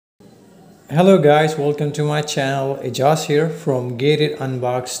Hello guys, welcome to my channel. Ajaz here from Gated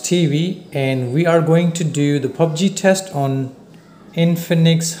Unbox TV, and we are going to do the PUBG test on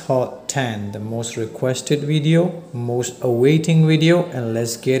Infinix Hot 10, the most requested video, most awaiting video, and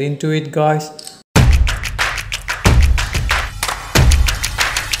let's get into it guys.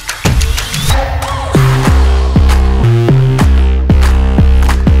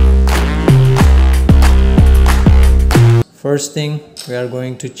 First thing, we are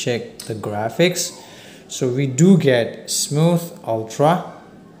going to check the graphics. So we do get smooth ultra,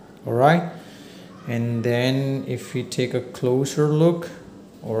 all right, and then if we take a closer look,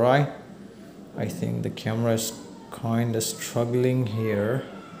 all right, I think the camera is kind of struggling here.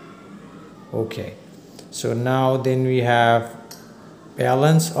 Okay, so now then we have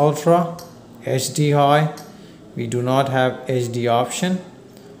balance ultra, HD high. We do not have HD option,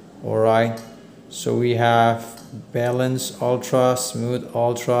 all right, so we have balance ultra, smooth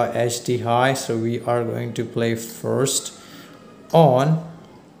ultra, HD high. So we are going to play first on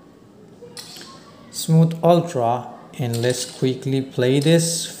smooth ultra, and let's quickly play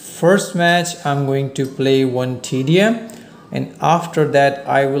this first match. I'm going to play one TDM, and after that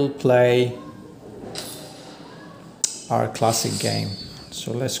I will play our classic game.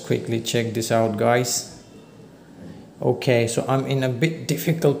 So let's quickly check this out guys. Okay, so I'm in a bit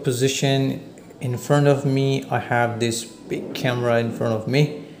difficult position. In front of me I have this big camera in front of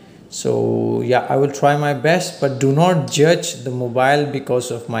me, so yeah, I will try my best, but do not judge the mobile because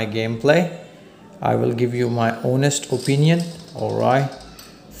of my gameplay. I will give you my honest opinion. All right,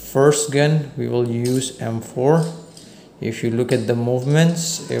 first gun we will use M4. If you look at the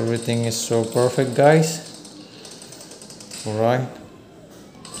movements, everything is so perfect guys. All right,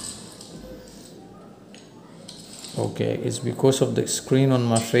 okay, it's because of the screen on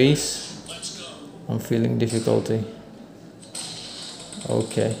my face I'm feeling difficulty.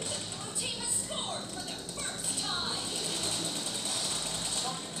 Okay.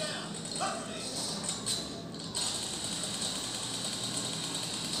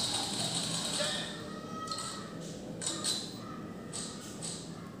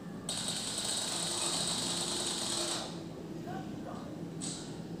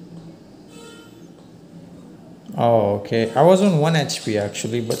 Oh, okay. I was on 1 HP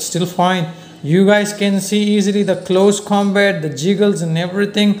actually, but still fine. You guys can see easily the close combat, the jiggles and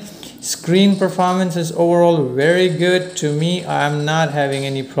everything. Screen performance is overall very good to me. I am not having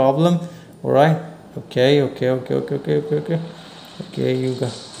any problem. All right. Okay. Okay, you go.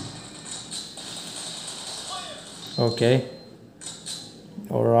 Okay.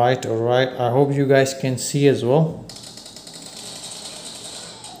 All right. I hope you guys can see as well.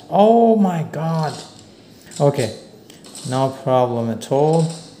 Oh my God. Okay. No problem at all.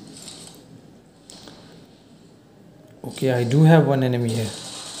 Okay, I do have one enemy here.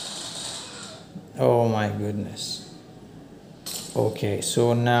 Oh my goodness. Okay,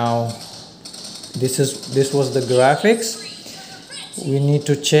 so now this was the graphics. We need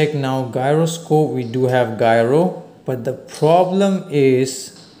to check now gyroscope. We do have gyro, but the problem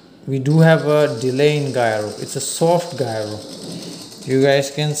is we do have a delay in gyro. It's a soft gyro. You guys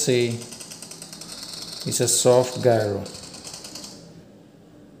can see it's a soft gyro.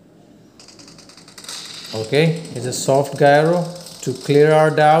 Okay, it's a soft gyro. To clear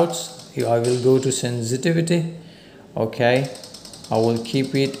our doubts, I will go to sensitivity. Okay, I will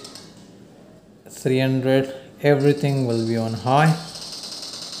keep it 300. Everything will be on high.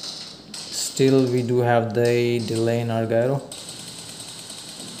 Still we do have the delay in our gyro.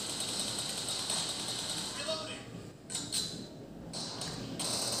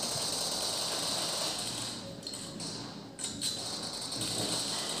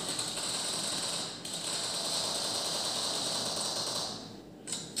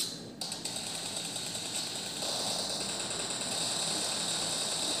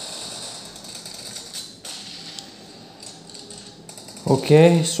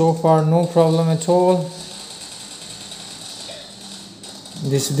 Okay, so far no problem at all.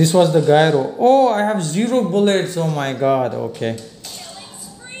 This was the gyro. Oh, I have 0 bullets. Oh my God. Okay,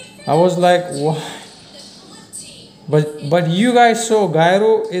 I was like, what? But you guys saw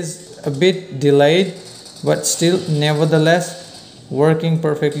gyro is a bit delayed, but still nevertheless working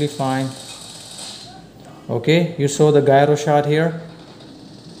perfectly fine. Okay, you saw the gyro shot here.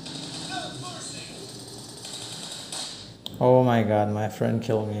 Oh my God, my friend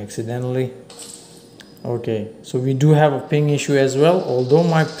killed me accidentally. Okay, so we do have a ping issue as well. Although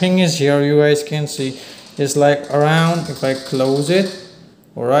my ping is here, you guys can see it's like around, if I close it,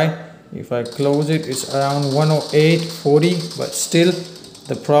 all right, if I close it, it's around 108.40, but still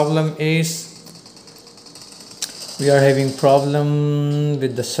the problem is we are having problem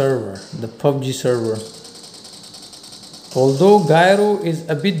with the server, the PUBG server. Although gyro is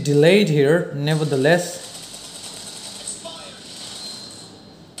a bit delayed here, nevertheless.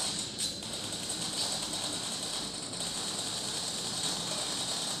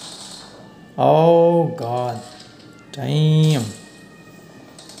 Oh god, damn.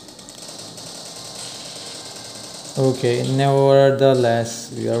 Okay,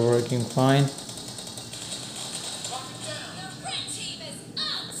 nevertheless, we are working fine.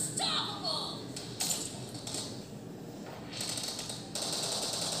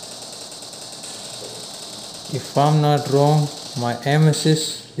 If I'm not wrong, my aim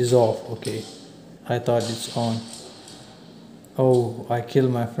assist is off. Okay, I thought it's on. Oh, I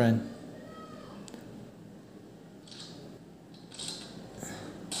killed my friend.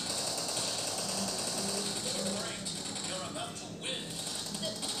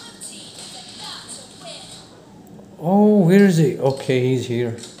 Oh, where is he? Okay, he's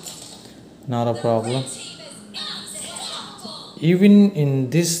here. Not a problem. Even in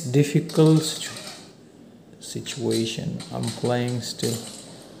this difficult situation, I'm playing still.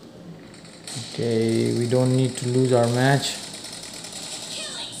 Okay, we don't need to lose our match.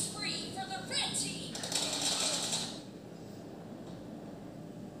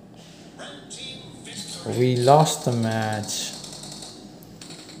 We lost the match.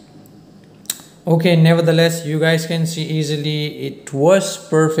 Okay, nevertheless, you guys can see easily it was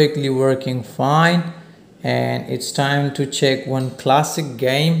perfectly working fine, and it's time to check one classic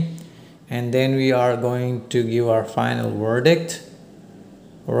game, and then we are going to give our final verdict.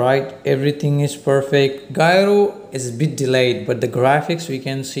 Alright, everything is perfect. Gyro is a bit delayed, but the graphics, we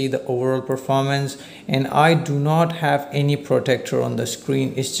can see the overall performance, and I do not have any protector on the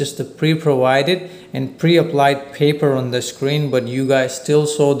screen. It's just the pre-provided and pre-applied paper on the screen, but you guys still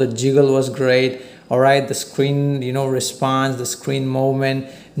saw the jiggle was great. Alright, the screen, response, the screen movement,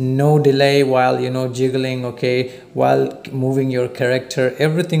 no delay while, jiggling, okay, while moving your character,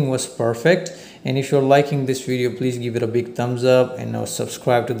 everything was perfect. And if you're liking this video, please give it a big thumbs up, and now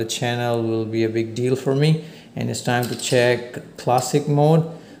subscribe to the channel will be a big deal for me. And it's time to check classic mode.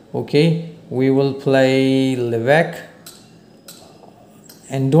 Okay, we will play Levec,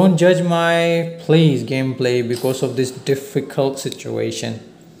 and don't judge my gameplay because of this difficult situation.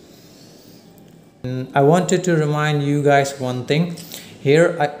 And I wanted to remind you guys one thing.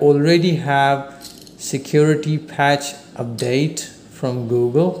 Here I already have security patch update from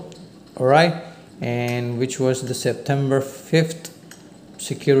Google, alright, and which was the September 5th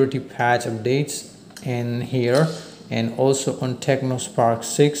security patch updates, and here, and also on TechnoSpark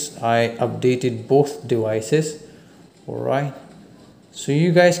 6 I updated both devices. Alright, so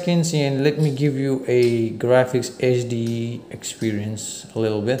you guys can see, and let me give you a graphics HD experience a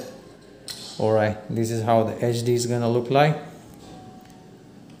little bit. Alright, this is how the HD is gonna look like.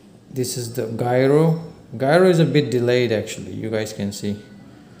 This is the gyro. Gyro is a bit delayed actually, you guys can see.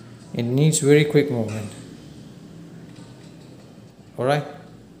 It needs very quick movement. Alright,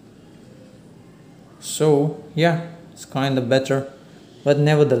 so yeah, it's kind of better, but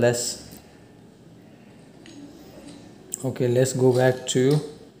nevertheless. Okay, let's go back to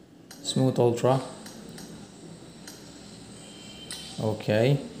Smooth Ultra.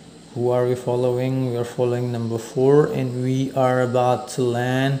 Okay, who are we following? We are following number 4, and we are about to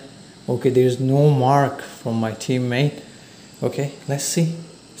land. Okay, there's no mark from my teammate. Okay, let's see.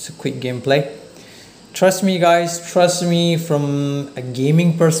 It's a quick gameplay. Trust me guys, trust me, from a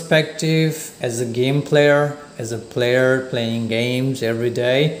gaming perspective, as a game player, as a player playing games every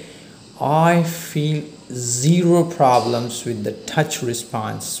day, I feel zero problems with the touch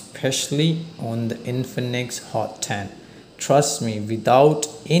response, especially on the Infinix Hot 10. Trust me, without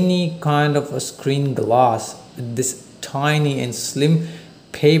any kind of a screen glass, with this tiny and slim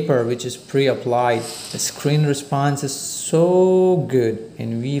paper which is pre-applied, the screen response is so good,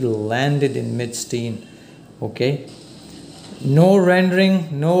 and we landed in mid-steam. Okay, no rendering,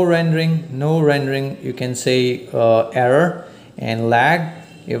 you can say error and lag.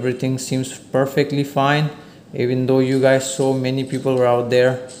 Everything seems perfectly fine, even though you guys saw many people were out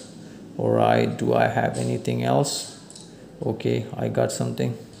there. Alright, do I have anything else? Okay, I got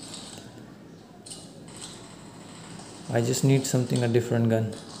something. I just need something, a different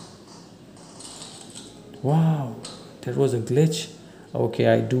gun. Wow, that was a glitch. Okay,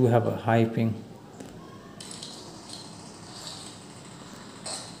 I do have a high ping.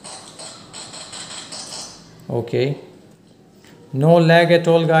 Okay, no lag at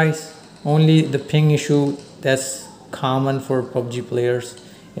all guys, only the ping issue. That's common for PUBG players,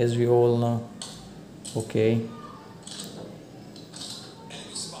 as we all know. Okay,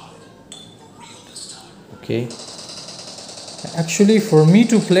 okay, Actually, for me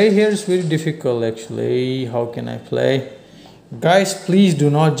to play here is very difficult. Actually, how can I play? Guys, please do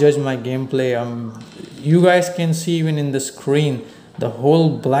not judge my gameplay. You guys can see even in the screen, the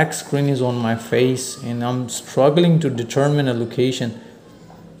whole black screen is on my face, and I'm struggling to determine a location.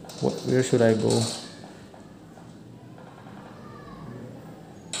 Where should I go?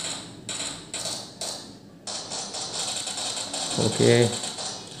 Okay,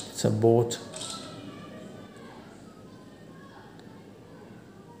 it's a boat.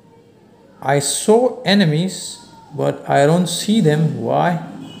 I saw enemies, but I don't see them. Why?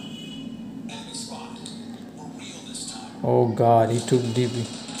 Oh God, he took DP.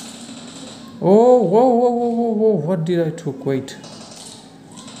 Oh, whoa, whoa, whoa, whoa, whoa. What did I took? Wait.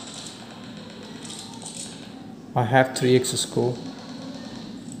 I have 3x score.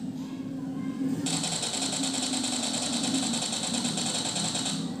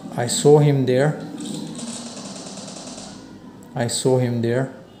 I saw him there. I saw him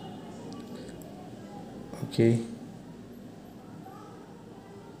there. Okay.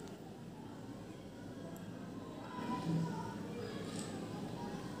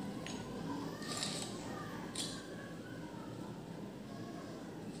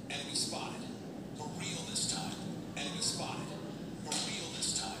 Enemy spotted. For real this time. Enemy spotted. For real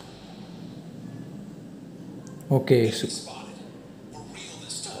this time. Okay. Enemy spotted. For real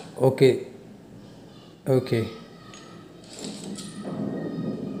this time. Okay. Okay.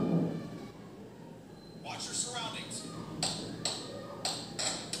 Watch your surroundings.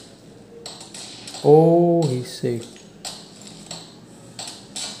 Oh, he's safe.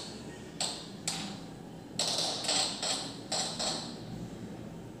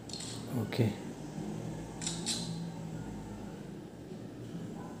 Okay.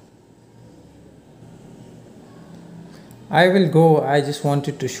 I will go. I just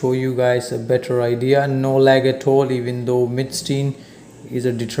wanted to show you guys a better idea. No lag at all, even though Midstein is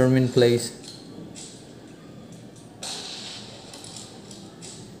a determined place.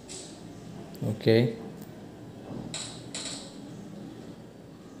 Okay.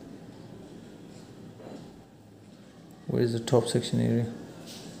 Where is the top section area?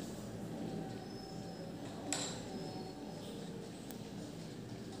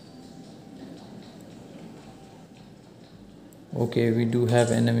 Okay, we do have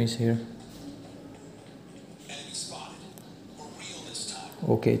enemies here. Enemy spotted. For real this time.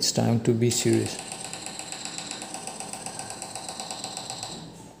 Okay, it's time to be serious.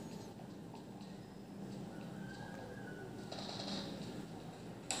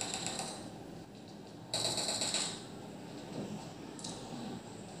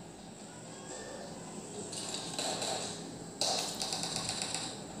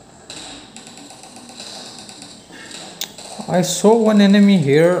 I saw one enemy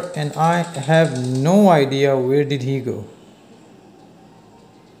here and I have no idea where did he go.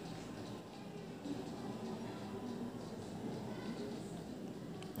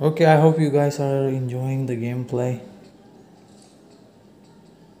 Okay, I hope you guys are enjoying the gameplay.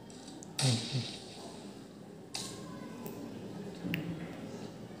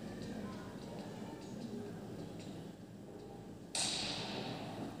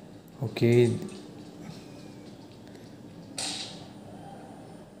 Okay.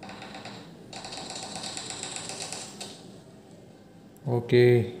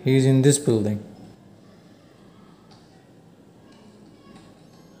 Okay, he's in this building.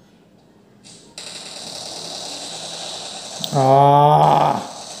 Ah.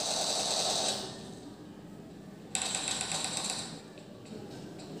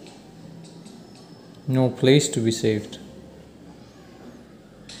 No place to be saved.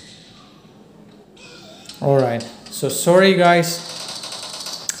 Alright, so sorry guys.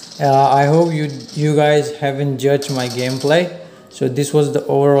 I hope you guys haven't judged my gameplay. So this was the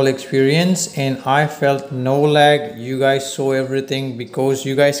overall experience and I felt no lag. You guys saw everything because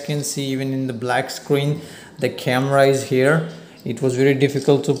you guys can see even in the black screen the camera is here. It was very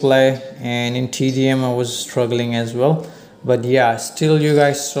difficult to play and in TDM I was struggling as well. But yeah, still you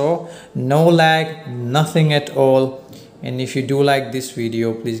guys saw no lag, nothing at all. And if you do like this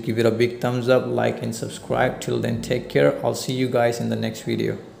video, please give it a big thumbs up, like and subscribe. Till then, take care. I'll see you guys in the next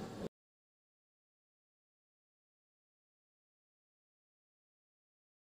video.